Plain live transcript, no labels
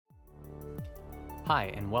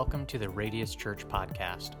Hi, and welcome to the Radius Church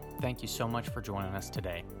podcast. Thank you so much for joining us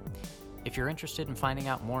today. If you're interested in finding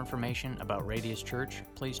out more information about Radius Church,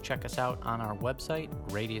 please check us out on our website,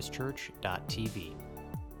 radiuschurch.tv.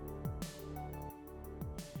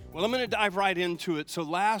 Well, I'm going to dive right into it. So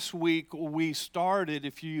last week we started,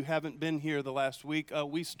 if you haven't been here the last week,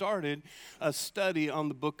 we started a study on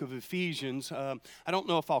the book of Ephesians. I don't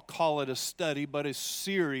know if I'll call it a study, but a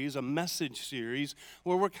series, a message series,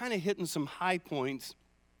 where we're kind of hitting some high points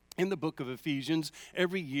in the book of Ephesians.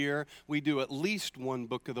 Every year we do at least one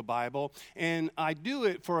book of the Bible, and I do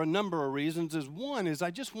it for a number of reasons. One is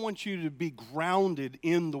I just want you to be grounded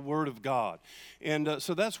in the Word of God, and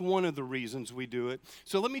so that's one of the reasons we do it.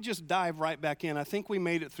 So let me just dive right back in. I think we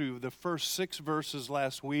made it through the first 6 verses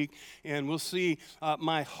last week, and we'll see.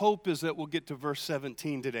 My hope is that we'll get to verse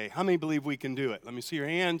 17 today. How many believe we can do it? Let me see your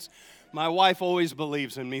hands. My wife always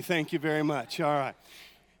believes in me. Thank you very much. All right.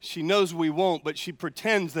 She knows we won't, but she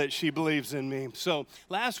pretends that she believes in me. So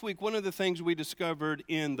last week, one of the things we discovered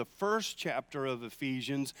in the first chapter of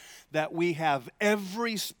Ephesians, that we have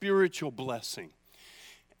every spiritual blessing.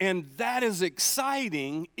 And that is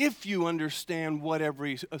exciting if you understand what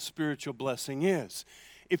every spiritual blessing is.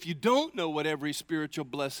 If you don't know what every spiritual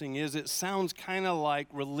blessing is, it sounds kind of like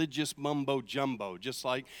religious mumbo jumbo, just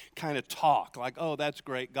like kind of talk, like, oh, that's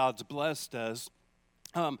great, God's blessed us.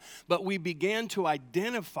 But we began to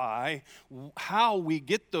identify how we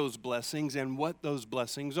get those blessings and what those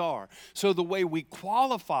blessings are. So the way we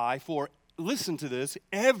qualify for, listen to this,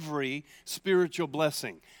 every spiritual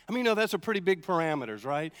blessing. I mean, that's a pretty big parameters,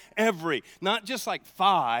 right? Every, not just like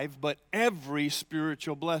 5, but every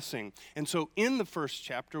spiritual blessing. And so in the first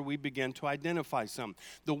chapter, we begin to identify some.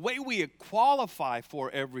 The way we qualify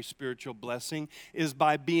for every spiritual blessing is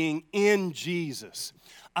by being in Jesus.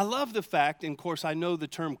 I love the fact, and of course I know the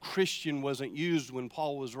term Christian wasn't used when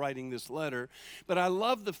Paul was writing this letter, but I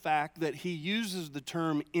love the fact that he uses the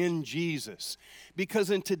term in Jesus. Because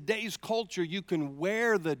in today's culture, you can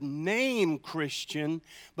wear the name Christian,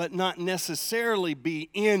 but not necessarily be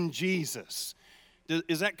in Jesus.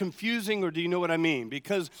 Is that confusing, or do you know what I mean?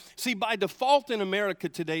 Because, see, by default in America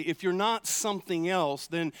today, if you're not something else,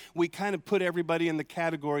 then we kind of put everybody in the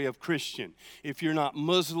category of Christian. If you're not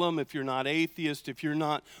Muslim, if you're not atheist, if you're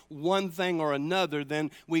not one thing or another,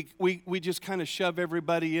 then we just kind of shove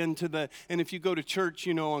everybody into the, and if you go to church,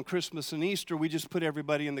 on Christmas and Easter, we just put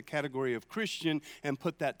everybody in the category of Christian and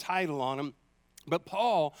put that title on them. But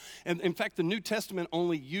Paul, and in fact, the New Testament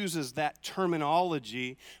only uses that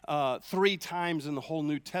terminology 3 times in the whole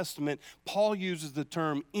New Testament. Paul uses the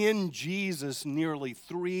term in Jesus nearly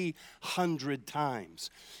 300 times.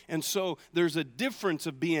 And so there's a difference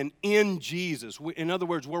of being in Jesus. In other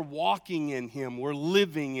words, we're walking in Him, we're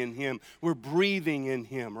living in Him, we're breathing in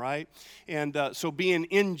Him, right? And so being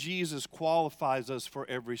in Jesus qualifies us for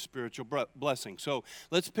every spiritual blessing. So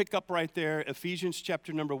let's pick up right there, Ephesians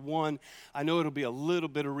chapter number 1. I know it'll be a little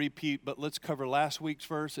bit of repeat, but let's cover last week's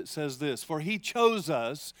verse. It says this: for He chose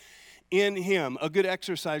us in Him. A good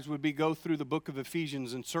exercise would be go through the book of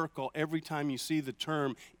Ephesians and circle every time you see the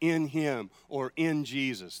term in Him or in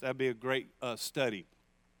Jesus. That'd be a great study.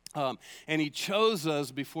 And He chose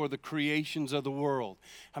us before the creations of the world.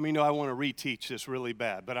 I mean, I want to reteach this really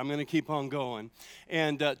bad, but I'm going to keep on going.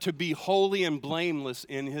 And to be holy and blameless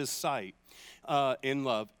in His sight. In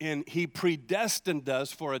love. And He predestined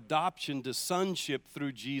us for adoption to sonship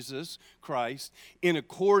through Jesus Christ in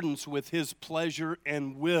accordance with His pleasure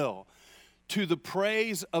and will, to the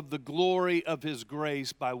praise of the glory of His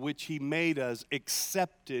grace by which He made us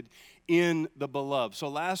accepted in the beloved. So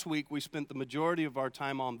last week we spent the majority of our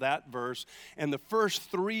time on that verse, and the first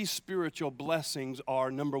 3 spiritual blessings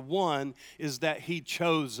are, number 1 is that He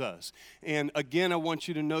chose us. And again, I want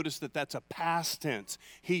you to notice that that's a past tense.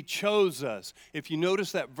 He chose us. If you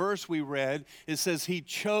notice that verse we read, it says He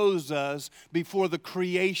chose us before the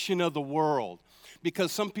creation of the world.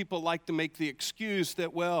 Because some people like to make the excuse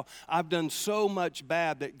that, well, I've done so much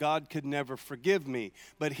bad that God could never forgive me.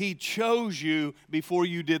 But He chose you before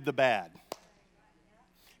you did the bad.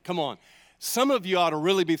 Come on. Some of you ought to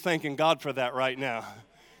really be thanking God for that right now.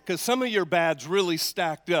 Because some of your bad's really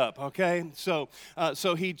stacked up, okay? So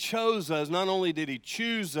He chose us. Not only did He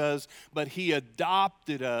choose us, but He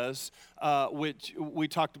adopted us, which we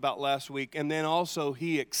talked about last week. And then also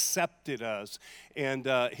He accepted us. And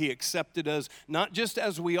He accepted us not just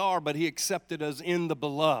as we are, but He accepted us in the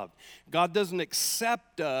beloved. God doesn't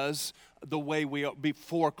accept us the way we are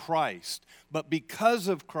before Christ. But because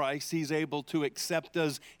of Christ, He's able to accept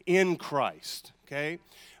us in Christ. okay?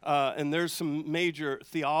 And there's some major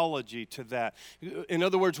theology to that. In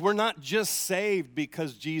other words, we're not just saved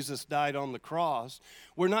because Jesus died on the cross.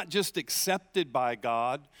 We're not just accepted by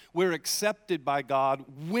God. We're accepted by God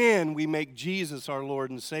when we make Jesus our Lord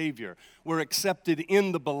and Savior. We're accepted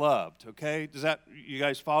in the beloved, okay? You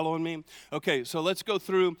guys following me? Okay, so let's go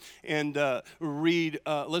through and read.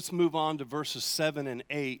 Let's move on to verses 7 and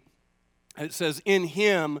 8. It says, in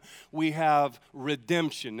him we have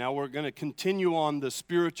redemption. Now we're going to continue on the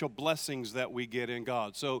spiritual blessings that we get in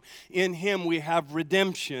God. So in him we have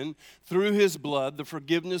redemption through his blood, the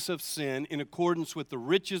forgiveness of sin in accordance with the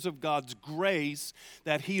riches of God's grace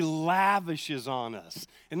that he lavishes on us.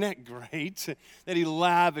 Isn't that great? That he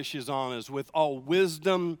lavishes on us with all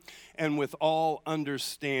wisdom and with all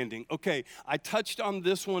understanding. Okay, I touched on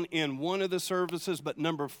this one in one of the services, but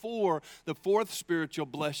number 4, the fourth spiritual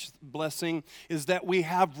blessing is that we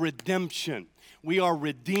have redemption. We are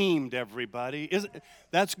redeemed, everybody.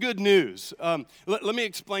 That's good news. Let me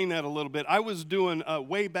explain that a little bit. I was doing,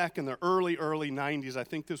 way back in the early 90s, I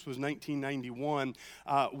think this was 1991,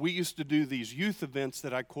 we used to do these youth events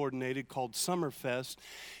that I coordinated called Summerfest.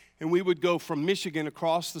 And we would go from Michigan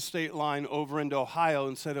across the state line over into Ohio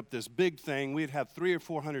and set up this big thing. We'd have 300 or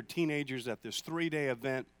 400 teenagers at this 3-day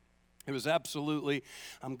event. It was absolutely,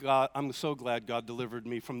 I'm so glad God delivered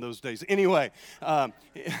me from those days. Anyway,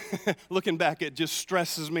 looking back, it just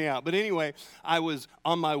stresses me out. But anyway, I was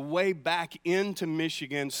on my way back into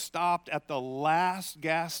Michigan, stopped at the last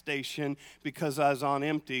gas station because I was on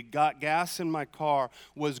empty, got gas in my car,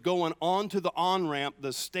 was going onto the on-ramp.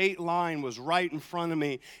 The state line was right in front of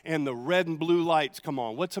me, and the red and blue lights come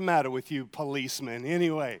on. What's the matter with you policemen?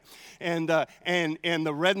 Anyway, and the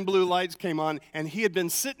red and blue lights came on, and he had been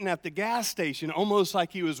sitting at the gas station, almost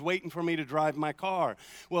like he was waiting for me to drive my car.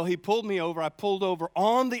 Well, he pulled me over. I pulled over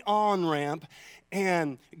on the on-ramp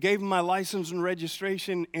and gave him my license and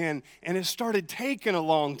registration, and it started taking a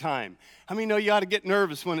long time. How many know you ought to get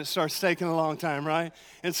nervous when it starts taking a long time, right?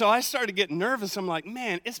 And so I started getting nervous. I'm like,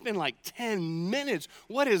 man, it's been like 10 minutes.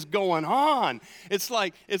 What is going on? It's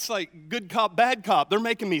like good cop, bad cop. They're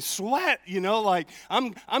making me sweat, like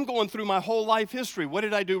I'm going through my whole life history. What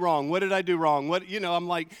did I do wrong? What did I do wrong? I'm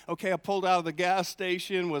like, okay, I pulled out of the gas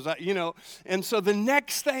station. And so the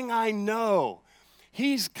next thing I know,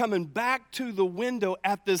 he's coming back to the window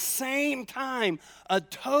at the same time a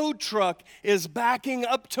tow truck is backing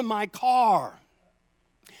up to my car.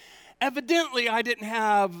 Evidently, I didn't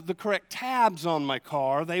have the correct tabs on my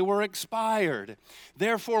car. They were expired.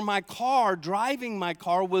 Therefore, driving my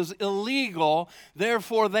car was illegal.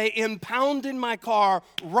 Therefore, they impounded my car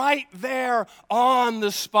right there on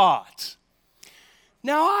the spot.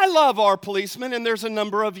 Now, I love our policemen, and there's a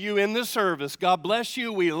number of you in the service. God bless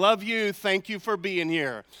you. We love you. Thank you for being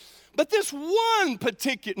here. But this one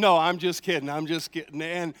no, I'm just kidding.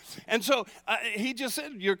 And so he just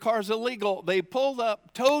said, your car's illegal. They pulled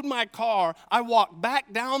up, towed my car. I walked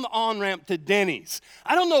back down the on-ramp to Denny's.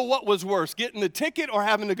 I don't know what was worse, getting the ticket or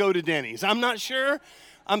having to go to Denny's. I'm not sure.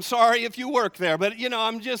 I'm sorry if you work there, but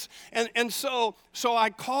so I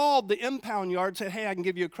called the impound yard, said, hey, I can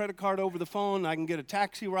give you a credit card over the phone. I can get a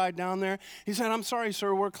taxi ride down there. He said, I'm sorry,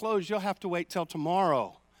 sir, we're closed. You'll have to wait till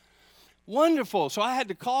tomorrow. Wonderful. So I had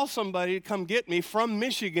to call somebody to come get me from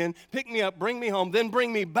Michigan, pick me up, bring me home, then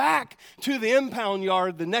bring me back to the impound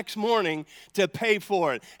yard the next morning to pay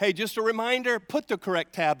for it. Hey, just a reminder, put the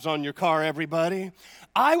correct tabs on your car, everybody.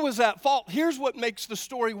 I was at fault. Here's what makes the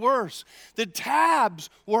story worse. The tabs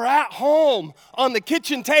were at home on the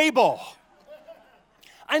kitchen table.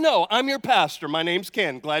 I know, I'm your pastor. My name's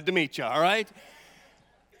Ken. Glad to meet you, all right?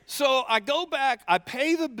 So I go back, I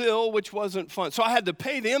pay the bill, which wasn't fun. So I had to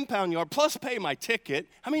pay the impound yard, plus pay my ticket.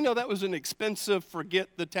 How many know that was an expensive, forget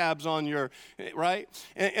the tabs on your, right?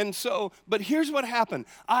 But here's what happened.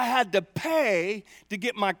 I had to pay to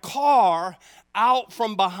get my car out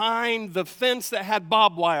from behind the fence that had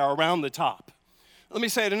barbed wire around the top. Let me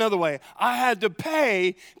say it another way. I had to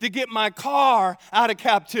pay to get my car out of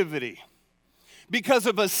captivity because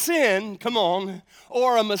of a sin,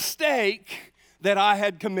 or a mistake that I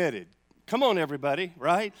had committed. Come on, everybody,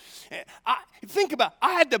 right? Think about it.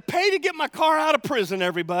 I had to pay to get my car out of prison,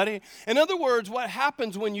 everybody. In other words, what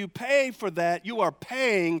happens when you pay for that, you are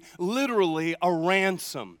paying literally a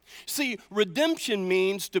ransom. See, redemption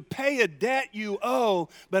means to pay a debt you owe,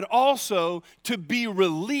 but also to be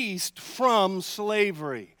released from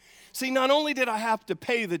slavery. See, not only did I have to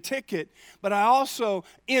pay the ticket, but I also,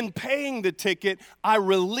 in paying the ticket, I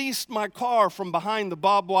released my car from behind the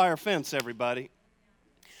barbed wire fence, everybody.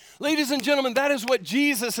 Ladies and gentlemen, that is what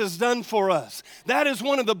Jesus has done for us. That is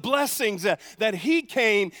one of the blessings that He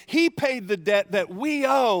came. He paid the debt that we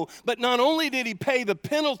owe. But not only did He pay the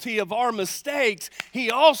penalty of our mistakes,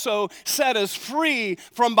 He also set us free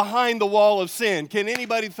from behind the wall of sin. Can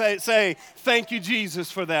anybody say, thank you,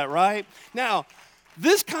 Jesus, for that, right? Now,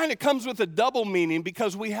 this kind of comes with a double meaning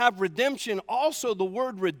because we have redemption. Also, the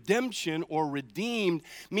word redemption or redeemed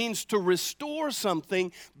means to restore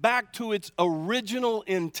something back to its original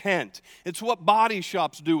intent. It's what body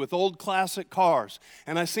shops do with old classic cars.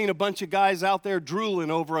 And I seen a bunch of guys out there drooling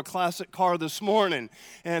over a classic car this morning.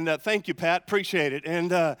 And thank you, Pat. Appreciate it.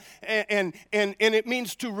 And it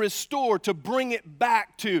means to restore, to bring it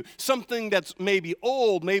back to something that's maybe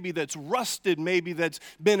old, maybe that's rusted, maybe that's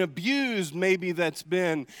been abused, maybe that's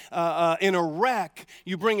been in a wreck.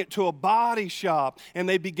 You bring it to a body shop and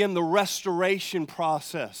they begin the restoration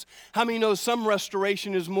process. How many know some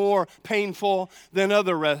restoration is more painful than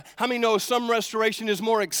other? How many know some restoration is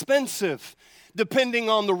more expensive depending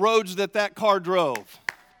on the roads that car drove?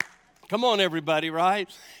 Come on, everybody, right?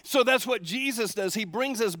 So that's what Jesus does. He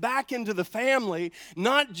brings us back into the family,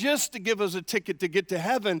 not just to give us a ticket to get to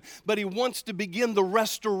heaven, but He wants to begin the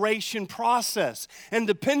restoration process. And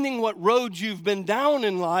depending what roads you've been down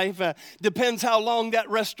in life, depends how long that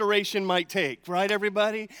restoration might take, right,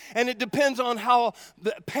 everybody? And it depends on how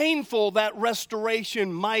painful that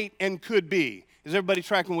restoration might and could be. Is everybody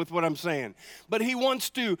tracking with what I'm saying? But He wants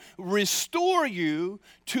to restore you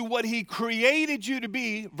to what He created you to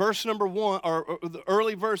be. Verse number 1, or the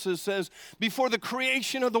early verses says, before the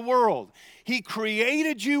creation of the world, He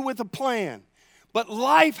created you with a plan. But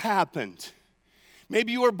life happened.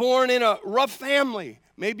 Maybe you were born in a rough family.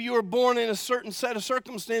 Maybe you were born in a certain set of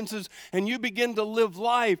circumstances and you begin to live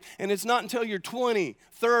life, and it's not until you're 20,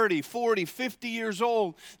 30, 40, 50 years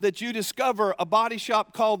old that you discover a body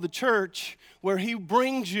shop called the church where He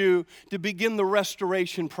brings you to begin the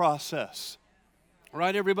restoration process.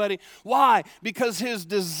 Right, everybody? Why? Because His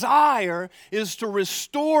desire is to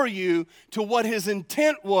restore you to what His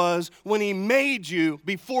intent was when He made you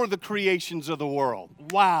before the creations of the world.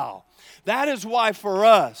 Wow. That is why for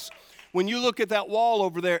us, when you look at that wall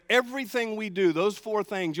over there, everything we do, those 4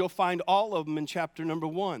 things, you'll find all of them in chapter number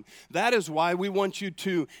 1. That is why we want you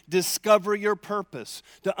to discover your purpose,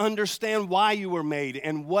 to understand why you were made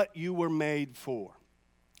and what you were made for.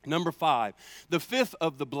 Number 5, the 5th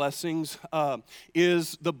of the blessings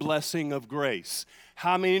is the blessing of grace.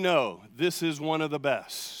 How many know this is one of the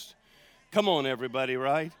best? Come on, everybody,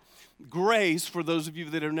 right? Grace, for those of you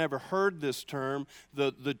that have never heard this term,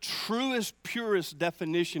 the truest, purest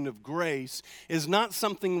definition of grace is not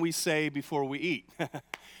something we say before we eat.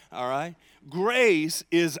 All right? Grace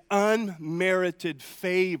is unmerited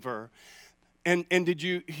favor. And did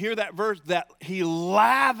you hear that verse? That He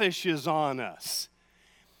lavishes on us.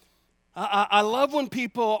 I love when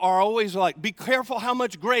people are always like, be careful how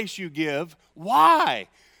much grace you give. Why?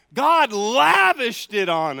 God lavished it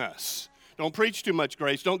on us. Don't preach too much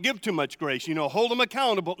grace. Don't give too much grace. Hold them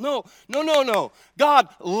accountable. No. God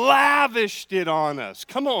lavished it on us.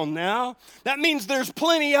 Come on now. That means there's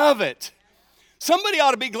plenty of it. Somebody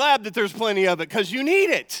ought to be glad that there's plenty of it because you need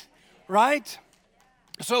it, right?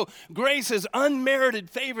 So grace is unmerited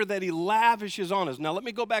favor that He lavishes on us. Now let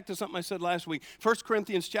me go back to something I said last week. 1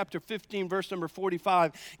 Corinthians chapter 15, verse number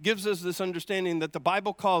 45 gives us this understanding that the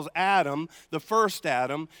Bible calls Adam, the first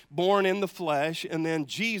Adam, born in the flesh, and then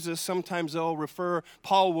Jesus, sometimes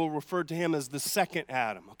Paul will refer to Him as the second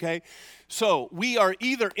Adam, okay? So we are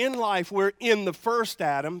either in life, we're in the first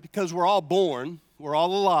Adam because we're all born, we're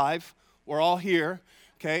all alive, we're all here,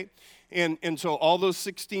 okay? And so all those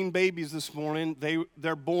 16 babies this morning,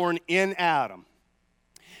 they're born in Adam.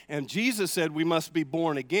 And Jesus said we must be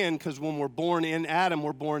born again because when we're born in Adam,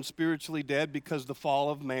 we're born spiritually dead because of the fall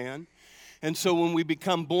of man. And so when we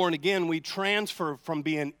become born again, we transfer from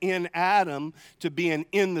being in Adam to being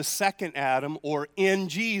in the second Adam or in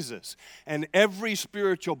Jesus. And every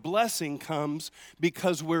spiritual blessing comes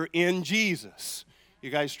because we're in Jesus. You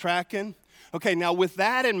guys tracking? Okay, now with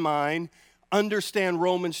that in mind, understand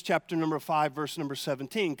Romans chapter number 5, verse number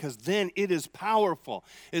 17, because then it is powerful.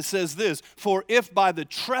 It says this, for if by the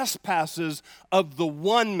trespasses of the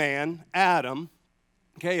one man, Adam,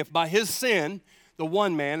 okay, if by his sin, the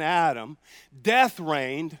one man, Adam, death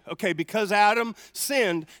reigned, okay, because Adam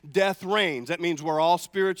sinned, death reigns. That means we're all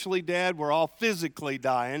spiritually dead, we're all physically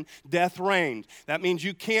dying, death reigned. That means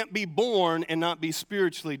you can't be born and not be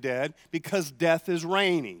spiritually dead because death is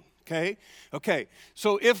reigning. Okay,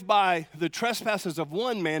 so if by the trespasses of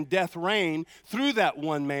one man death reigned through that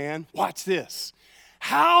one man, watch this.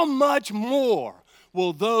 How much more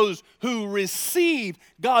will those who receive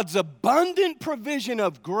God's abundant provision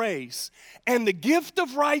of grace and the gift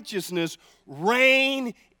of righteousness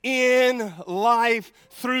reign in life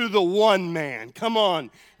through the one man. Come on,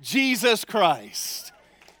 Jesus Christ.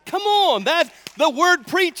 Come on, the word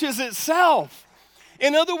preaches itself.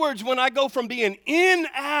 In other words, when I go from being in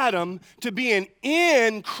Adam to being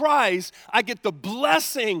in Christ, I get the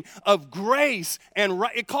blessing of grace, and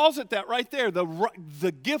it calls it that right there,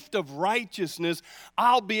 the gift of righteousness.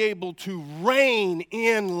 I'll be able to reign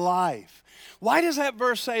in life. Why does that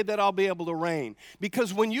verse say that I'll be able to reign?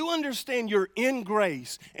 Because when you understand you're in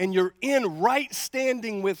grace and you're in right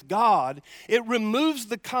standing with God, it removes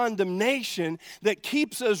the condemnation that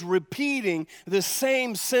keeps us repeating the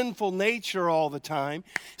same sinful nature all the time.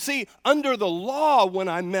 See, under the law, when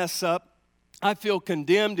I mess up, I feel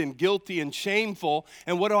condemned and guilty and shameful.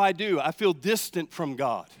 And what do? I feel distant from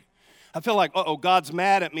God. I feel like, God's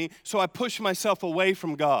mad at me, so I push myself away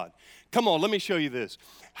from God. Come on, let me show you this.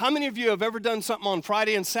 How many of you have ever done something on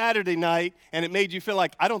Friday and Saturday night and it made you feel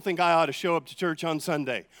like, I don't think I ought to show up to church on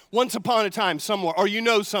Sunday? Once upon a time, somewhere, or you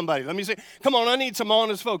know somebody. Let me say, come on, I need some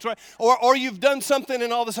honest folks, right? Or you've done something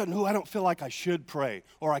and all of a sudden, I don't feel like I should pray,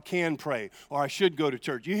 or I can pray, or I should go to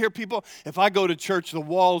church. You hear people, if I go to church, the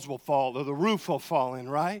walls will fall, or the roof will fall in,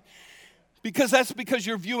 right? That's because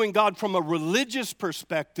you're viewing God from a religious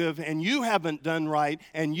perspective and you haven't done right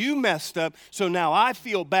and you messed up, so now I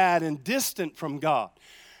feel bad and distant from God.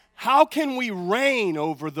 How can we reign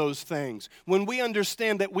over those things? When we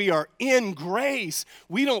understand that we are in grace,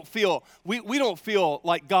 we don't feel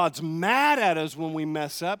like God's mad at us when we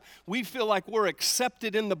mess up. We feel like we're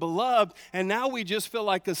accepted in the beloved, and now we just feel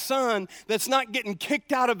like a son that's not getting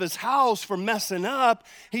kicked out of his house for messing up.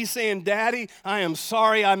 He's saying, Daddy, I am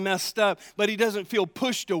sorry I messed up, but he doesn't feel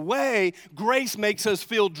pushed away. Grace makes us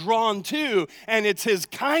feel drawn to, and it's his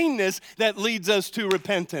kindness that leads us to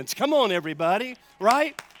repentance. Come on, everybody,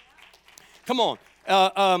 right? Come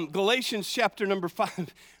on, Galatians chapter number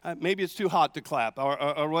 5, maybe it's too hot to clap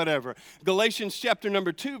or whatever. Galatians chapter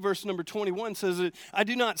number 2, verse number 21 says that I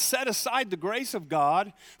do not set aside the grace of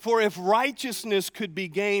God, for if righteousness could be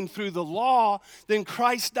gained through the law, then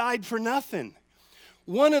Christ died for nothing.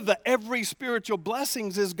 One of the every spiritual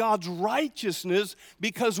blessings is God's righteousness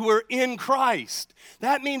because we're in Christ.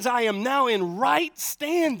 That means I am now in right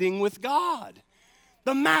standing with God,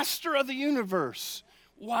 the master of the universe.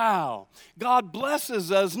 Wow. God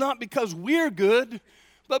blesses us not because we're good,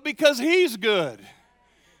 but because he's good.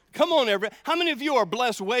 Come on, everybody. How many of you are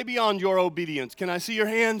blessed way beyond your obedience? Can I see your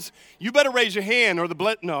hands? You better raise your hand or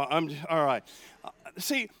all right.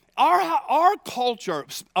 See, our culture,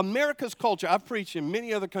 America's culture, I've preached in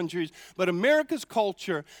many other countries, but America's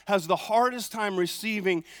culture has the hardest time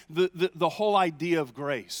receiving the whole idea of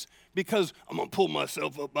grace. Because I'm going to pull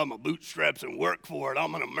myself up by my bootstraps and work for it.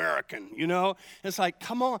 I'm an American, It's like,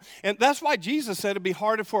 come on. And that's why Jesus said it'd be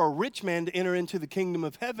harder for a rich man to enter into the kingdom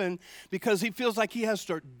of heaven because he feels like he has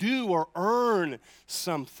to do or earn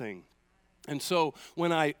something. And so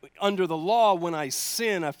under the law, when I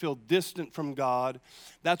sin, I feel distant from God.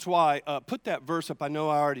 That's why, put that verse up. I know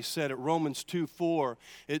I already said it. Romans 2:4.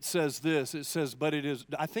 It says this. It says, but it is,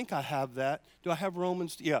 I think I have that. Do I have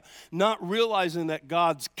Romans? Yeah. Not realizing that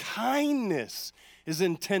God's kindness is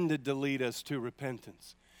intended to lead us to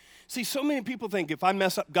repentance. See, so many people think if I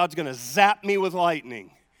mess up, God's going to zap me with lightning.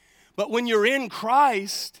 But when you're in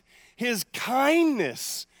Christ, his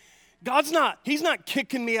kindness, he's not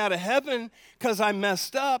kicking me out of heaven because I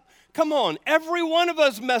messed up. Come on, every one of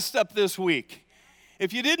us messed up this week.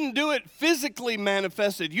 If you didn't do it physically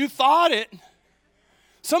manifested, you thought it.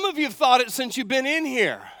 Some of you have thought it since you've been in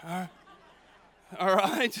here. All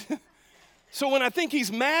right? So when I think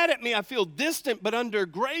he's mad at me, I feel distant, but under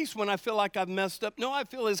grace, when I feel like I've messed up, no, I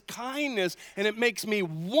feel his kindness, and it makes me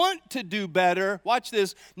want to do better. Watch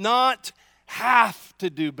this, not have to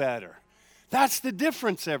do better. That's the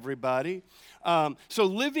difference, everybody. So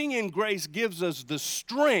living in grace gives us the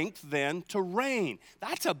strength then to reign.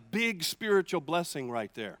 That's a big spiritual blessing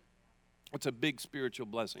right there. It's a big spiritual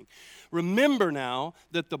blessing. Remember now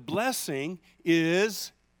that the blessing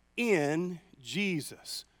is in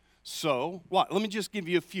Jesus. So, what? Let me just give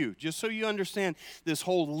you a few, just so you understand this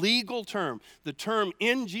whole legal term. The term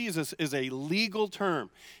in Jesus is a legal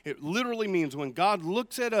term. It literally means when God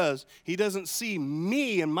looks at us, he doesn't see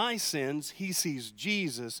me and my sins. He sees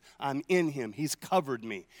Jesus. I'm in him. He's covered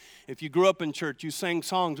me. If you grew up in church, you sang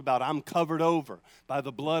songs about I'm covered over by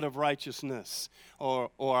the blood of righteousness,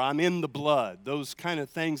 or I'm in the blood. Those kind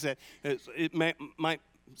of things that it might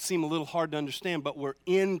seem a little hard to understand, but we're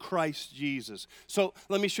in Christ Jesus. So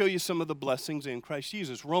let me show you some of the blessings in Christ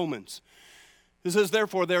Jesus. Romans It says,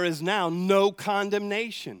 therefore, there is now no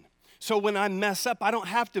condemnation. So when I mess up, I don't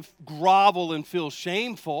have to grovel and feel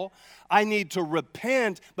shameful. I need to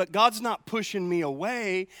repent, but God's not pushing me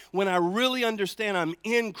away. When I really understand I'm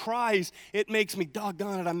in Christ, it makes me,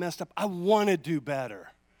 doggone it, I messed up. I want to do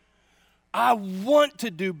better. I want to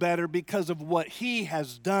do better because of what He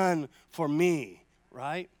has done for me,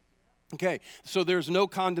 right? Okay, so there's no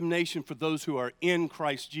condemnation for those who are in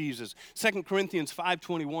Christ Jesus. 2 Corinthians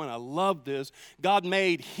 5:21, I love this. God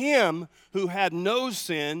made Him who had no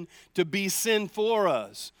sin to be sin for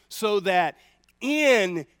us, so that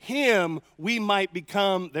in Him we might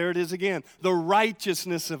become, there it is again, the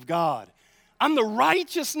righteousness of God. I'm the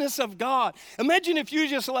righteousness of God. Imagine if you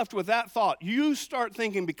just left with that thought. You start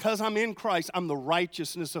thinking, because I'm in Christ, I'm the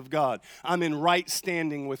righteousness of God. I'm in right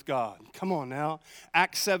standing with God. Come on now.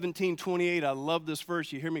 Acts 17:28, I love this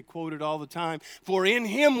verse. You hear me quote it all the time. For in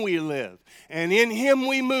Him we live, and in Him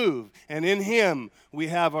we move, and in Him we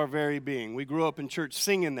have our very being. We grew up in church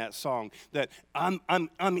singing that song, that I'm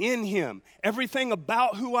in Him. Everything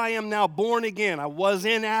about who I am now, born again. I was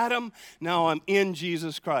in Adam, now I'm in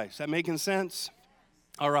Jesus Christ. That making sense?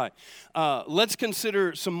 All right. Let's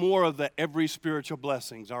consider some more of the every spiritual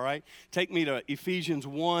blessings, all right? Take me to Ephesians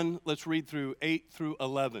 1. Let's read through 8 through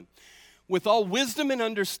 11. With all wisdom and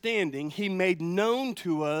understanding, He made known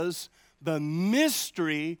to us the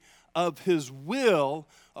mystery of His will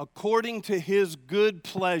according to His good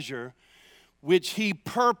pleasure, which He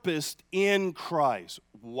purposed in Christ.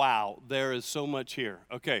 Wow, there is so much here.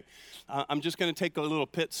 Okay, I'm just going to take a little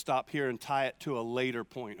pit stop here and tie it to a later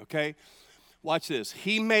point, okay? Watch this.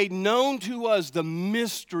 He made known to us the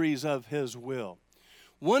mysteries of His will.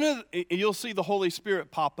 You'll see the Holy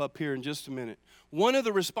Spirit pop up here in just a minute. One of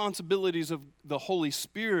the responsibilities of the Holy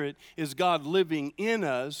Spirit is God living in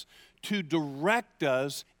us to direct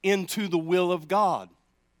us into the will of God.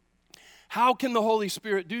 How can the Holy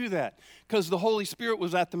Spirit do that? Because the Holy Spirit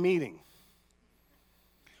was at the meeting.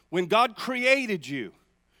 When God created you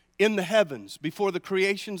in the heavens before the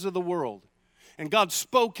creations of the world, and God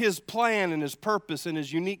spoke His plan and His purpose and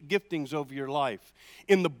His unique giftings over your life,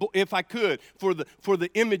 if I could, for the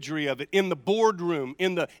imagery of it, in the boardroom,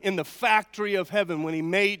 in the factory of heaven when He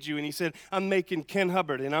made you, and He said, I'm making Ken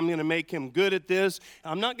Hubbard, and I'm going to make him good at this.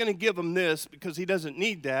 I'm not going to give him this because he doesn't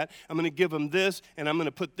need that. I'm going to give him this, and I'm going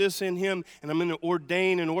to put this in him, and I'm going to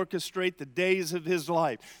ordain and orchestrate the days of his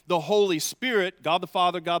life. The Holy Spirit, God the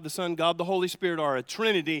Father, God the Son, God the Holy Spirit are a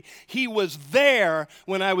Trinity. He was there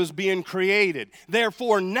when I was being created.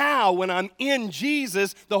 Therefore, now when I'm in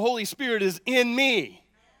Jesus, the Holy Spirit is in me.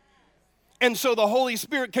 And so the Holy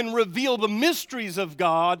Spirit can reveal the mysteries of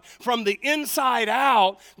God from the inside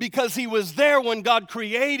out because He was there when God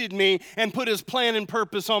created me and put His plan and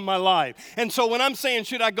purpose on my life. And so when I'm saying,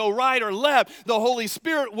 should I go right or left, the Holy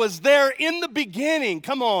Spirit was there in the beginning,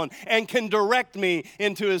 come on, and can direct me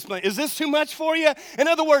into His plan. Is this too much for you? In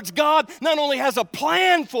other words, God not only has a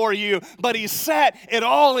plan for you, but He set it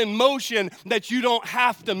all in motion that you don't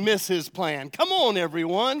have to miss His plan. Come on,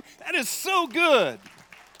 everyone. That is so good.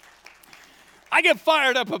 I get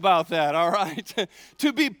fired up about that, all right?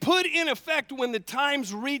 To be put in effect when the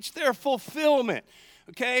times reach their fulfillment.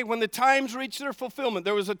 Okay, when the times reach their fulfillment.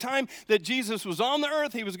 There was a time that Jesus was on the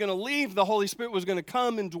earth. He was going to leave. The Holy Spirit was going to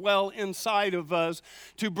come and dwell inside of us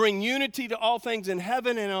to bring unity to all things in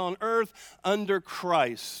heaven and on earth under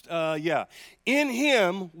Christ. In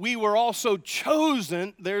Him, we were also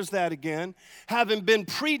chosen, there's that again, having been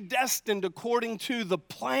predestined according to the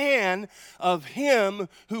plan of Him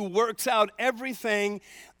who works out everything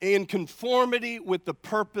in conformity with the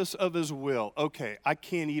purpose of His will. Okay, I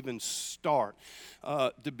can't even start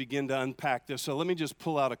to begin to unpack this. So let me just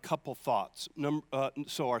pull out a couple thoughts.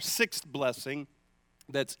 So our sixth blessing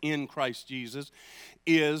that's in Christ Jesus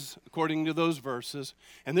is, according to those verses,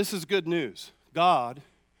 and this is good news, God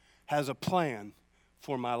has a plan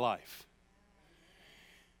for my life.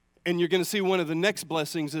 And you're going to see one of the next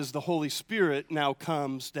blessings is the Holy Spirit now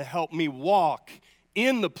comes to help me walk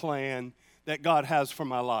in the plan that God has for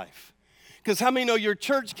my life. Because how many know your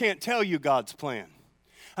church can't tell you God's plan?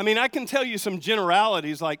 I mean, I can tell you some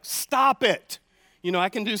generalities like, stop it. You know, I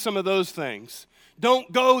can do some of those things. Don't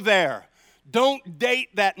go there. Don't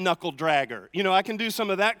date that knuckle dragger. You know, I can do some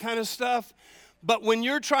of that kind of stuff. But when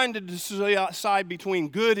you're trying to decide between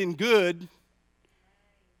good and good,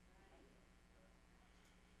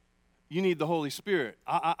 you need the Holy Spirit.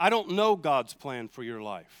 I don't know God's plan for your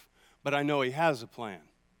life, but I know He has a plan.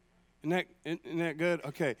 Isn't that good?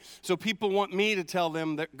 Okay. So people want me to tell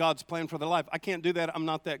them that God's plan for their life. I can't do that. I'm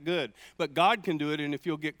not that good. But God can do it, and if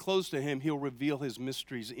you'll get close to Him, He'll reveal His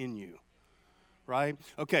mysteries in you. Right?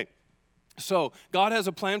 Okay. So God has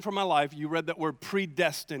a plan for my life. You read that word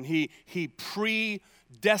predestined. He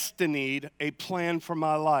predestined a plan for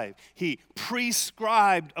my life. He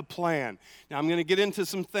prescribed a plan. Now I'm going to get into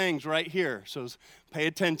some things right here, so pay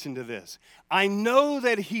attention to this. I know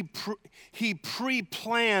that he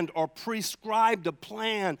pre-planned or prescribed a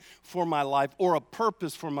plan for my life or a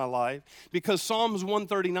purpose for my life because Psalms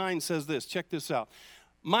 139 says this. Check this out.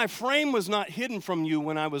 My frame was not hidden from you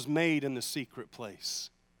when I was made in the secret place.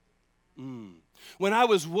 When I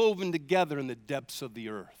was woven together in the depths of the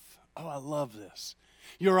earth. Oh, I love this.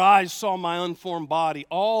 Your eyes saw my unformed body.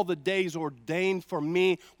 All the days ordained for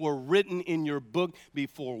me were written in your book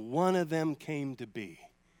before one of them came to be.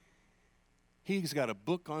 He's got a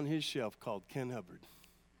book on his shelf called Ken Hubbard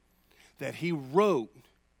that he wrote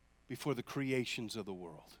before the creations of the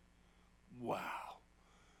world. Wow.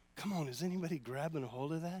 Come on, is anybody grabbing a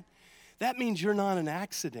hold of that? That means you're not an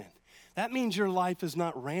accident. That means your life is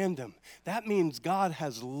not random. That means God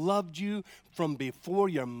has loved you from before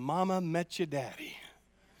your mama met your daddy.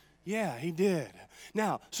 Yeah, he did.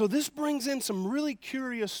 Now, so this brings in some really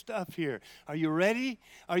curious stuff here. Are you ready?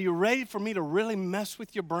 Are you ready for me to really mess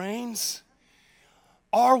with your brains?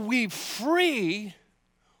 Are we free,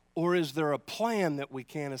 or is there a plan that we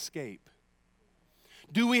can't escape?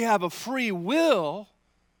 Do we have a free will?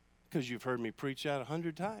 Because you've heard me preach that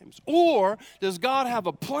 100 times. Or does God have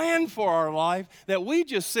a plan for our life that we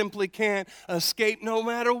just simply can't escape no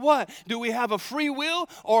matter what? Do we have a free will,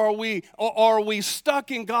 or are we stuck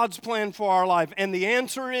in God's plan for our life? And the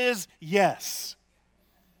answer is yes.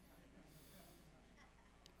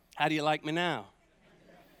 How do you like me now?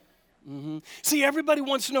 See, everybody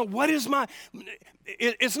wants to know, what is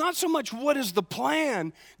it's not so much what is the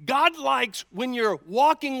plan. God likes when you're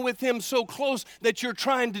walking with him so close that you're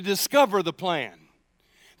trying to discover the plan,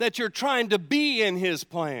 that you're trying to be in his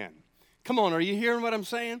plan. Come on, are you hearing what I'm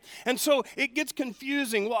saying? And so it gets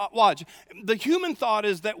confusing. Watch. The human thought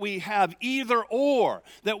is that we have either or,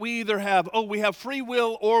 that we either have, we have free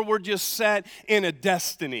will, or we're just set in a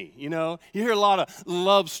destiny, you know? You hear a lot of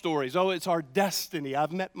love stories. Oh, it's our destiny.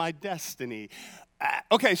 I've met my destiny.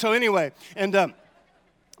 Okay, so anyway, and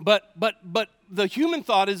but the human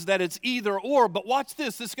thought is that it's either or, but watch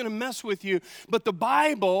this. This is going to mess with you. But the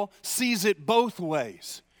Bible sees it both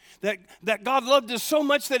ways. That God loved us so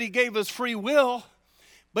much that he gave us free will,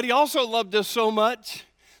 but he also loved us so much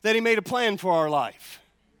that he made a plan for our life.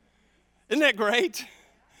 Isn't that great?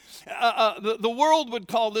 The world would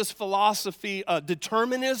call this philosophy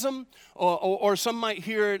determinism, or some might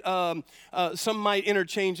hear it, some might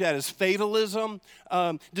interchange that as fatalism.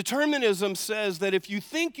 Determinism says that if you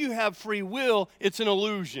think you have free will, it's an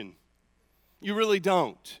illusion. You really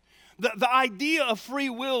don't. The idea of free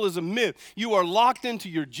will is a myth. You are locked into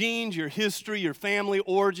your genes, your history, your family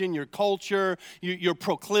origin, your culture, your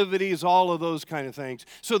proclivities, all of those kind of things.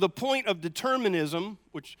 So the point of determinism,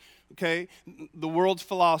 which, the world's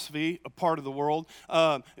philosophy, a part of the world,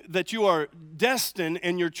 that you are destined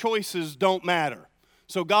and your choices don't matter.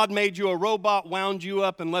 So God made you a robot, wound you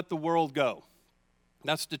up, and let the world go.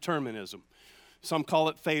 That's determinism. Some call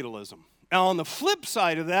it fatalism. Now, on the flip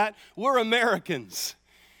side of that, we're Americans.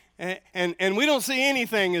 And we don't see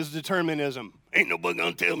anything as determinism. Ain't nobody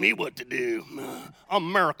gonna tell me what to do. I'm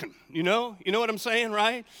American, you know? You know what I'm saying,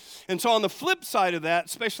 right? And so on the flip side of that,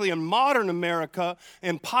 especially in modern America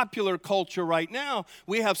and popular culture right now,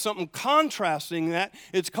 we have something contrasting that.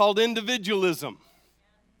 It's called individualism.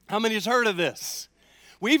 How many has heard of this?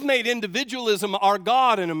 We've made individualism our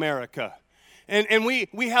God in America. And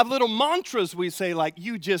we have little mantras we say like,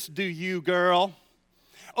 you just do you, girl.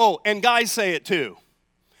 Oh, and guys say it too.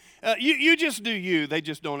 You just do you. They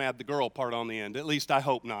just don't add the girl part on the end. At least I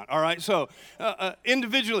hope not. All right? So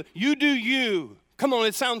individually, you do you. Come on,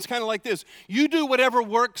 it sounds kind of like this. You do whatever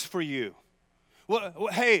works for you. Well,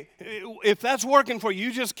 hey, if that's working for you,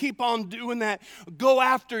 you just keep on doing that. Go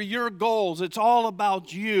after your goals. It's all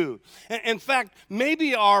about you. In fact,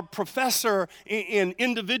 maybe our professor in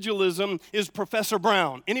individualism is Professor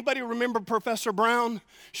Brown. Anybody remember Professor Brown?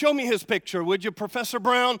 Show me his picture, would you, Professor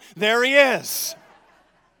Brown? There he is.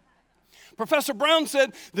 Professor Brown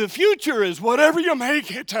said, the future is whatever you make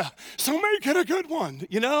it, so make it a good one,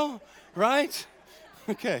 you know, right?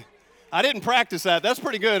 Okay. I didn't practice that. That's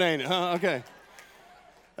pretty good, ain't it? Huh? Okay.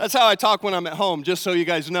 That's how I talk when I'm at home, just so you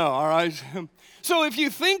guys know, all right? So if you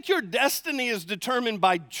think your destiny is determined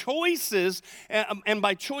by choices and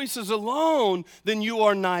by choices alone, then you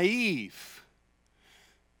are naive.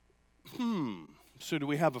 So do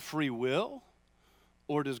we have a free will?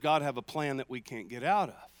 Or does God have a plan that we can't get out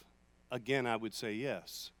of? Again, I would say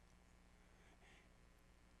yes.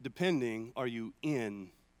 Depending, are you in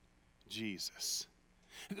Jesus?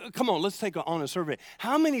 Come on, let's take an honest survey.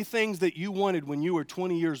 How many things that you wanted when you were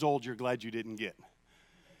 20 years old you're glad you didn't get?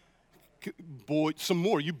 Boy, some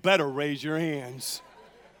more. You better raise your hands.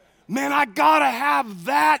 Man, I gotta have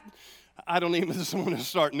that. I don't even want to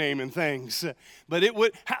start naming things. But it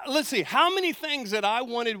would, let's see, how many things that I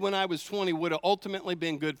wanted when I was 20 would have ultimately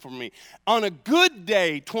been good for me? On a good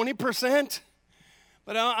day, 20%.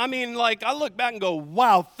 But I mean, like, I look back and go,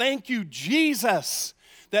 wow, thank you, Jesus,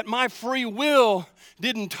 that my free will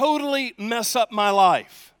didn't totally mess up my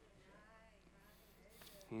life.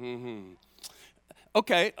 Mm-hmm.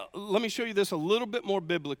 Okay, let me show you this a little bit more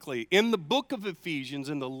biblically. In the book of Ephesians,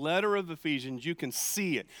 in the letter of Ephesians, you can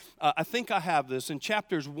see it. I think I have this. In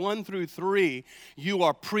chapters 1 through 3, you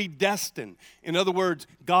are predestined. In other words,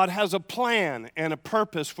 God has a plan and a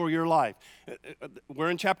purpose for your life. We're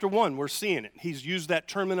in chapter 1. We're seeing it. He's used that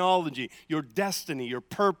terminology, your destiny, your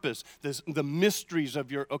purpose, the mysteries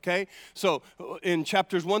of your, okay? So in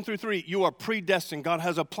chapters 1 through 3, you are predestined. God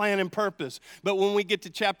has a plan and purpose. But when we get to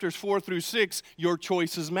chapters 4 through 6, your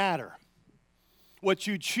choices matter. What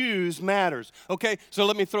you choose matters. Okay, so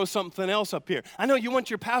let me throw something else up here. I know you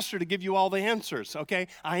want your pastor to give you all the answers, okay?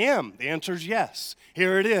 I am. The answer is yes.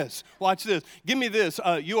 Here it is. Watch this. Give me this.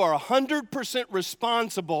 You are 100%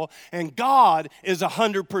 responsible, and God is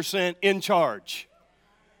 100% in charge.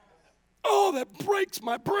 Oh, that breaks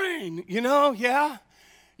my brain. You know, yeah?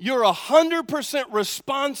 You're 100%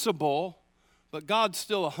 responsible, but God's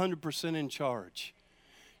still 100% in charge.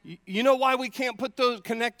 You know why we can't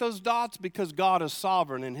connect those dots? Because God is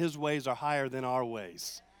sovereign and His ways are higher than our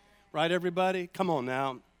ways. Right, everybody? Come on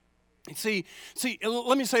now. See,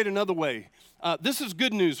 let me say it another way. This is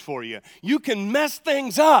good news for you. You can mess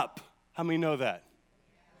things up. How many know that?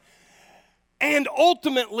 And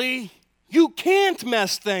ultimately, you can't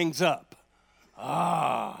mess things up.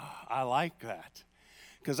 I like that.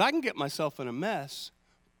 Because I can get myself in a mess,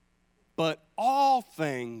 but all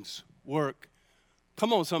things work.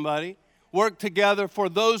 Come on, somebody. Work together for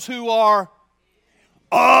those who are.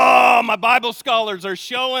 Oh, my Bible scholars are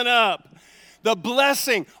showing up. The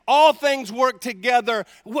blessing. All things work together.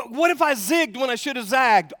 What if I zigged when I should have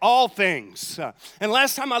zagged? All things. And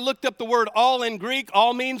last time I looked up the word all in Greek,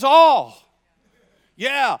 all means all.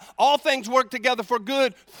 Yeah, all things work together for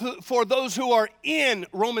good for those who are in,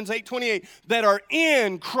 Romans 8:28, that are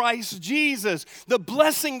in Christ Jesus. The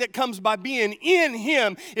blessing that comes by being in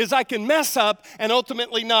Him is I can mess up and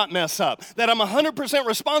ultimately not mess up. That I'm 100%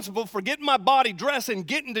 responsible for getting my body dressed and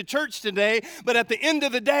getting to church today, but at the end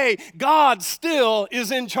of the day, God still is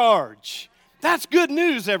in charge. That's good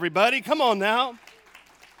news, everybody. Come on now.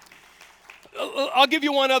 I'll give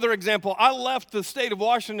you one other example. I left the state of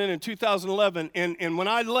Washington in 2011, and when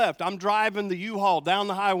I left, I'm driving the U-Haul down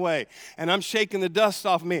the highway, and I'm shaking the dust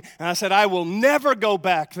off me, and I said, I will never go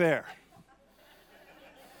back there.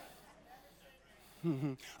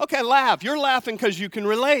 Okay, laugh. You're laughing because you can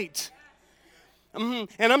relate. And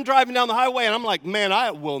I'm driving down the highway, and I'm like, man,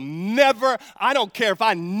 I don't care if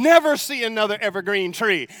I never see another evergreen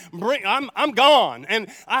tree. I'm gone, and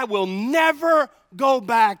I will never go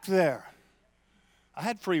back there. I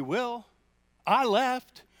had free will. I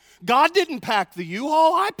left. God didn't pack the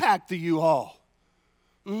U-Haul. I packed the U-Haul.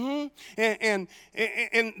 And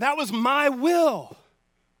that was my will.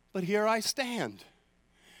 But here I stand.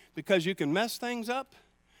 Because you can mess things up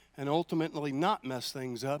and ultimately not mess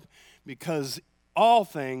things up, because all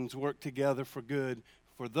things work together for good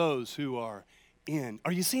for those who are in.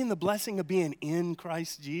 Are you seeing the blessing of being in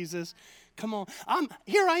Christ Jesus? Come on.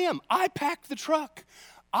 Here I am. I packed the truck.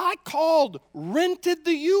 I rented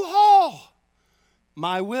the U-Haul.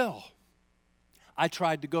 My will. I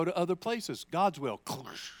tried to go to other places. God's will.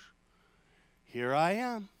 Here I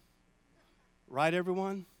am. Right,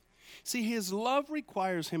 everyone? See, His love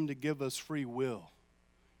requires Him to give us free will.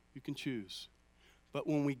 You can choose. But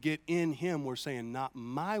when we get in Him, we're saying, not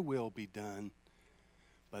my will be done,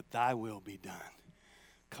 but Thy will be done.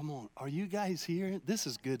 Come on, are you guys here? This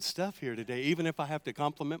is good stuff here today, even if I have to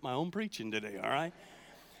compliment my own preaching today, all right?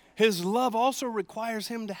 His love also requires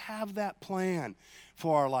Him to have that plan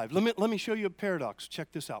for our life. Let me show you a paradox.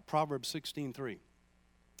 Check this out, Proverbs 16:3.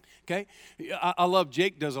 Okay? I love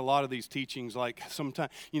Jake does a lot of these teachings. Like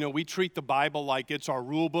sometimes, we treat the Bible like it's our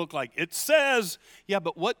rule book, like it says. Yeah,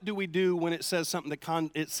 but what do we do when it says something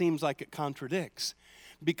that it seems like it contradicts?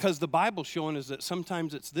 Because the Bible's showing us that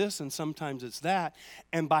sometimes it's this and sometimes it's that.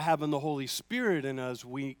 And by having the Holy Spirit in us,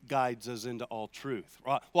 guides us into all truth.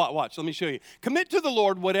 Watch, let me show you. Commit to the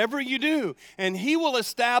Lord whatever you do, and He will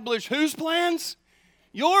establish whose plans?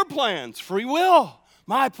 Your plans, free will.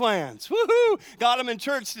 My plans. Woohoo! Got them in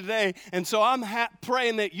church today. And so I'm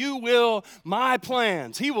praying that you will, my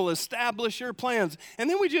plans. He will establish your plans. And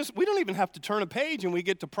then we don't even have to turn a page and we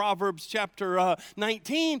get to Proverbs chapter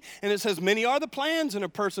 19. And it says, many are the plans in a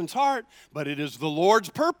person's heart, but it is the Lord's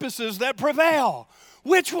purposes that prevail.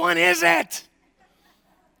 Which one is it?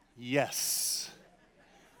 Yes.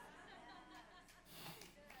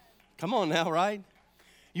 Come on now, right?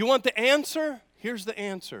 You want the answer? Here's the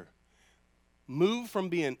answer. Move from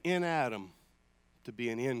being in Adam to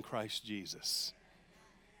being in Christ Jesus.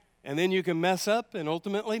 And then you can mess up and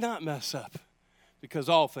ultimately not mess up, because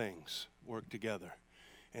all things work together.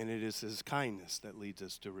 And it is His kindness that leads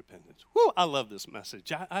us to repentance. Whew, I love this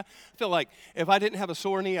message. I feel like if I didn't have a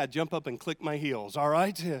sore knee, I'd jump up and click my heels, all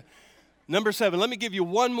right? Number 7, let me give you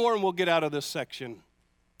one more and we'll get out of this section.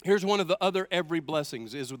 Here's one of the other every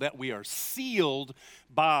blessings, is that we are sealed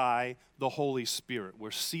by the Holy Spirit. We're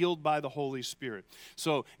sealed by the Holy Spirit.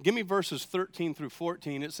 So give me verses 13 through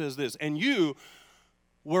 14. It says this, and you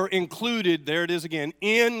were included, there it is again,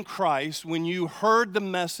 in Christ when you heard the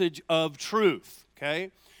message of truth,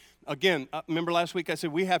 okay? Again, remember last week I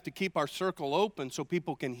said we have to keep our circle open so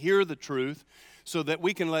people can hear the truth, so that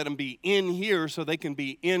we can let them be in here so they can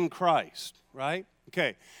be in Christ, right?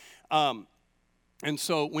 Okay. And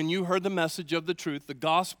so when you heard the message of the truth, the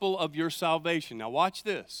gospel of your salvation. Now watch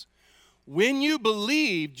this. When you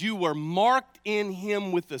believed, you were marked in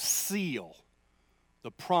Him with a seal,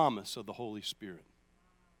 the promise of the Holy Spirit.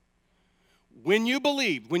 When you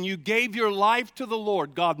believed, when you gave your life to the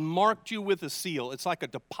Lord, God marked you with a seal. It's like a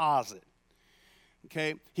deposit.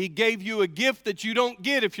 Okay? He gave you a gift that you don't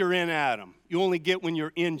get if you're in Adam. You only get when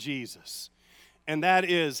you're in Jesus. And that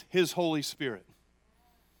is His Holy Spirit.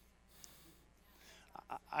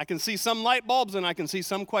 I can see some light bulbs and I can see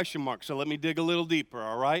some question marks, so let me dig a little deeper,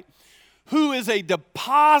 all right? Who is a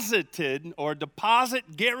deposited or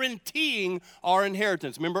deposit guaranteeing our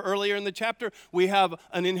inheritance? Remember earlier in the chapter, we have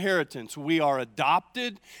an inheritance. We are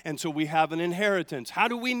adopted, and so we have an inheritance. How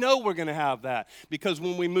do we know we're going to have that? Because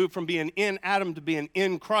when we move from being in Adam to being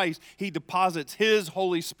in Christ, He deposits His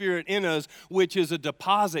Holy Spirit in us, which is a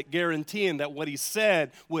deposit guaranteeing that what He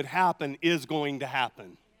said would happen is going to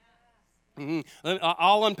happen.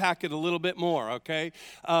 I'll unpack it a little bit more, okay?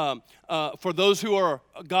 For those who are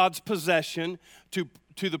God's possession,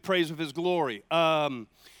 to the praise of His glory.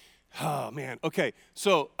 Okay.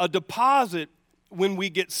 So a deposit, when we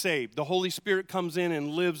get saved, the Holy Spirit comes in and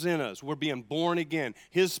lives in us. We're being born again.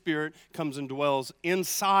 His Spirit comes and dwells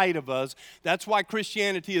inside of us. That's why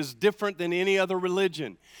Christianity is different than any other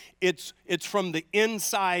religion. It's from the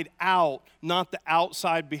inside out, not the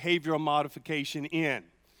outside behavioral modification in.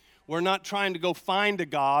 We're not trying to go find a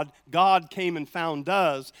God. God came and found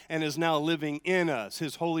us and is now living in us,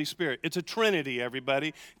 His Holy Spirit. It's a Trinity,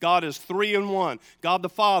 everybody. God is 3 in 1. God the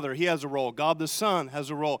Father, He has a role. God the Son has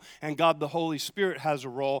a role. And God the Holy Spirit has a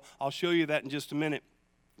role. I'll show you that in just a minute.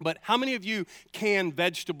 But how many of you can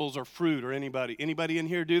vegetables or fruit, or anybody? Anybody in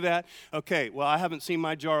here do that? Okay, well, I haven't seen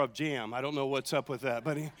my jar of jam. I don't know what's up with that.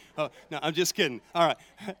 But no, I'm just kidding. All right.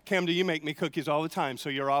 Camden, you make me cookies all the time, so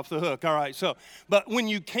you're off the hook. All right. But when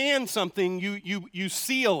you can something, you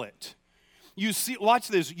seal it. Watch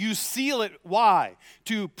this. You seal it. Why?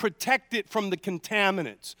 To protect it from the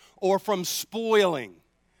contaminants or from spoiling.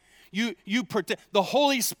 You protect. The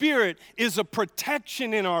Holy Spirit is a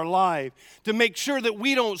protection in our life to make sure that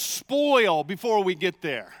we don't spoil before we get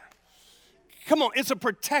there. Come on, it's a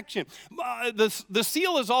protection. The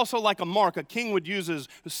seal is also like a mark. A king would use his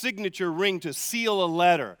signature ring to seal a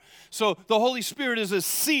letter. So the Holy Spirit is a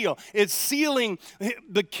seal. It's sealing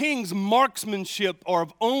the king's marksmanship or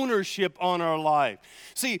of ownership on our life.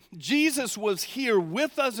 See, Jesus was here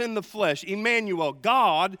with us in the flesh. Emmanuel,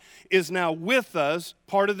 God is now with us,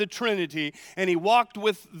 part of the Trinity, and He walked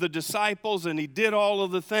with the disciples and He did all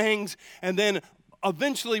of the things, and then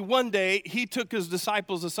eventually, one day, He took His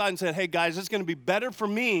disciples aside and said, hey, guys, it's going to be better for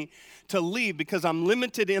me to leave because I'm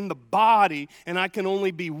limited in the body and I can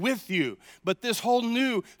only be with you. But this whole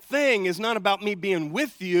new thing is not about me being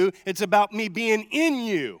with you. It's about me being in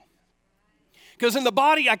you. Because in the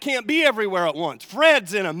body, I can't be everywhere at once.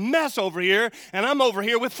 Fred's in a mess over here, and I'm over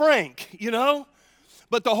here with Frank, you know?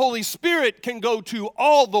 But the Holy Spirit can go to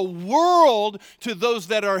all the world, to those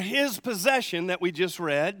that are His possession that we just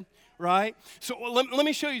read. Right? So let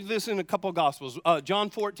me show you this in a couple of Gospels. John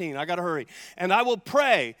 14, I got to hurry. And I will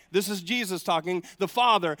pray, this is Jesus talking, the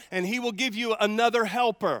Father, and He will give you another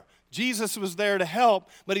helper. Jesus was there to help,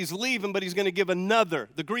 but He's leaving, but He's going to give another.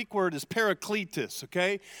 The Greek word is parakletos,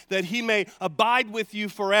 okay? That He may abide with you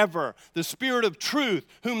forever. The Spirit of truth,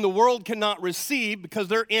 whom the world cannot receive because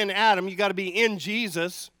they're in Adam. You got to be in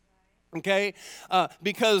Jesus. Okay,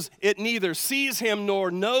 because it neither sees him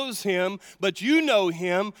nor knows him, but you know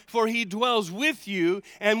him, for he dwells with you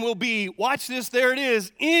and will be, watch this, there it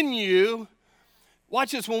is, in you.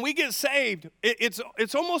 Watch this, when we get saved,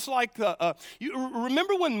 it's almost like, you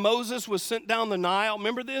remember when Moses was sent down the Nile,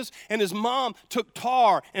 remember this? And his mom took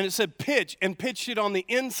tar, and it said pitch, and pitched it on the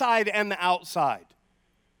inside and the outside.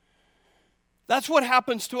 That's what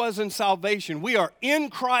happens to us in salvation. We are in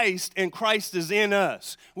Christ, and Christ is in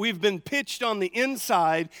us. We've been pitched on the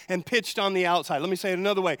inside and pitched on the outside. Let me say it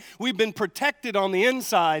another way. We've been protected on the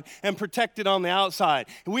inside and protected on the outside.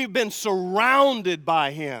 We've been surrounded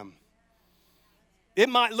by him. It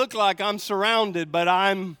might look like I'm surrounded, but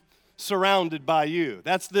I'm surrounded by you.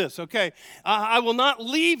 That's this, okay? I will not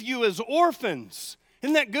leave you as orphans.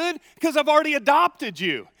 Isn't that good? Because I've already adopted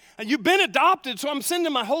you. You've been adopted, so I'm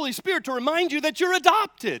sending my Holy Spirit to remind you that you're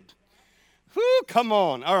adopted. Whew, come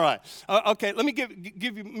on. All right. Okay, let me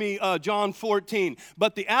give me John 14.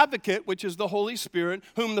 But the advocate, which is the Holy Spirit,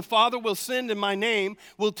 whom the Father will send in my name,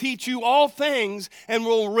 will teach you all things and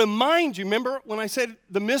will remind you. Remember when I said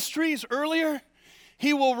the mysteries earlier?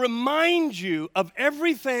 He will remind you of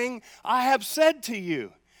everything I have said to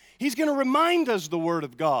you. He's going to remind us the Word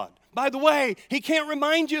of God. By the way, he can't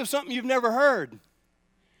remind you of something you've never heard.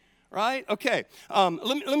 Right? Okay.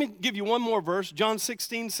 Let me give you one more verse. John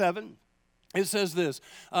 16:7. It says this.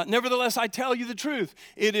 Nevertheless, I tell you the truth.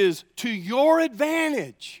 It is to your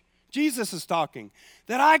advantage, Jesus is talking,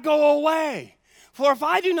 that I go away. For if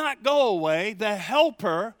I do not go away, the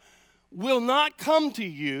Helper will not come to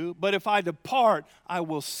you. But if I depart, I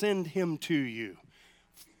will send him to you.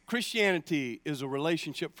 Christianity is a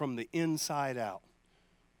relationship from the inside out.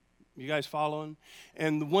 You guys following?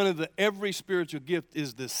 And every spiritual gift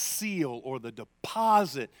is the seal or the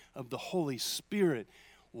deposit of the Holy Spirit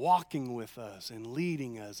walking with us and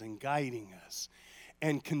leading us and guiding us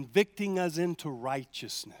and convicting us into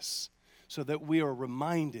righteousness so that we are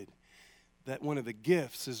reminded that one of the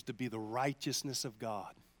gifts is to be the righteousness of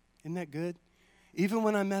God. Isn't that good? Even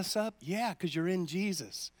when I mess up? Yeah, because you're in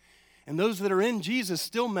Jesus. And those that are in Jesus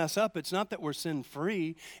still mess up. It's not that we're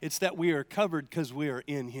sin-free. It's that we are covered because we are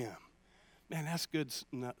in him. Man, that's good.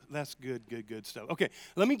 That's good stuff. Okay,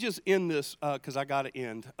 let me just end this because I got to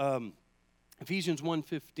end. Ephesians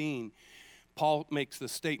 1:15, Paul makes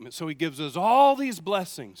this statement. So he gives us all these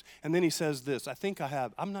blessings. And then he says this.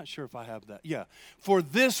 I'm not sure if I have that. Yeah, for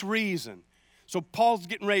this reason. So Paul's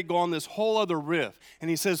getting ready to go on this whole other riff. And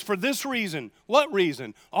he says, for this reason. What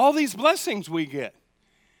reason? All these blessings we get.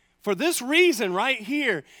 For this reason right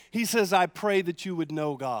here, he says, I pray that you would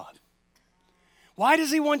know God. Why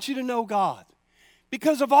does he want you to know God?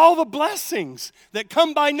 Because of all the blessings that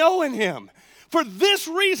come by knowing him. For this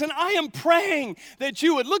reason, I am praying that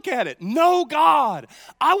you would, look at it, know God.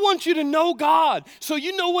 I want you to know God so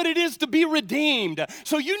you know what it is to be redeemed,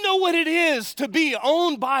 so you know what it is to be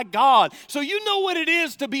owned by God, so you know what it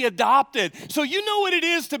is to be adopted, so you know what it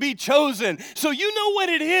is to be chosen, so you know what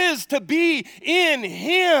it is to be in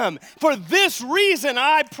him. For this reason,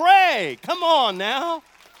 I pray. Come on now.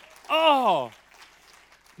 Oh.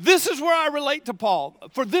 This is where I relate to Paul.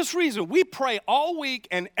 For this reason, we pray all week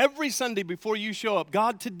and every Sunday before you show up,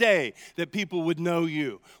 God, today, that people would know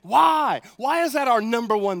you. Why? Why is that our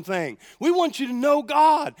number one thing? We want you to know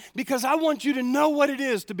God because I want you to know what it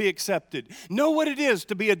is to be accepted, know what it is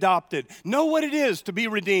to be adopted, know what it is to be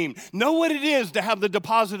redeemed, know what it is to have the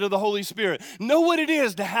deposit of the Holy Spirit, know what it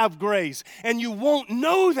is to have grace. And you won't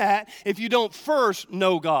know that if you don't first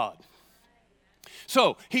know God.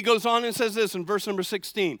 So he goes on and says this in verse number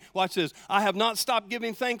 16. Watch this. I have not stopped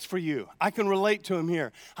giving thanks for you. I can relate to him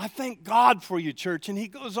here. I thank God for you, church. And he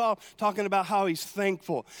goes off talking about how he's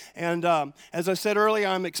thankful. And as I said earlier,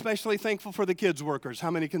 I'm especially thankful for the kids workers. How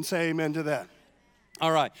many can say amen to that?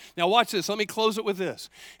 All right. Now watch this. Let me close it with this.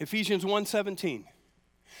 Ephesians 1:17.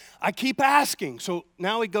 I keep asking. So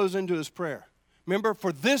now he goes into his prayer. Remember,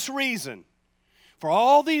 for this reason, for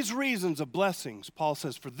all these reasons of blessings, Paul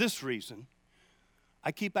says, for this reason,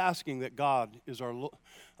 I keep asking that God is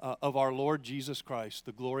of our Lord Jesus Christ,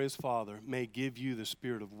 the glorious Father, may give you the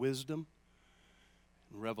spirit of wisdom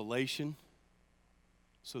and revelation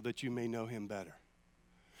so that you may know him better.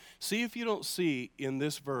 See if you don't see in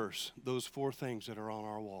this verse those four things that are on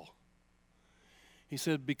our wall. He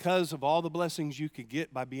said, because of all the blessings you could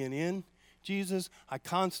get by being in Jesus, I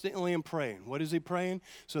constantly am praying. What is he praying?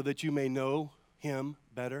 So that you may know him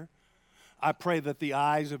better. I pray that the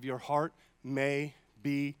eyes of your heart may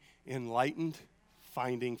be enlightened,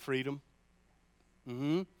 finding freedom.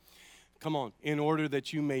 Come on. In order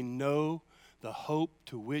that you may know the hope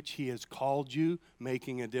to which he has called you,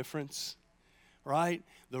 making a difference. right?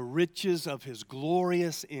 The riches of his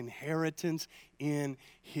glorious inheritance in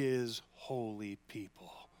his holy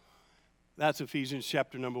people. That's Ephesians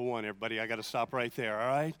chapter number 1, everybody. I got to stop right there, all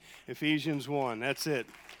right? Ephesians 1, that's it.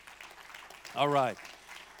 All right.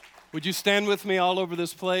 Would you stand with me all over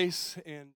this place? And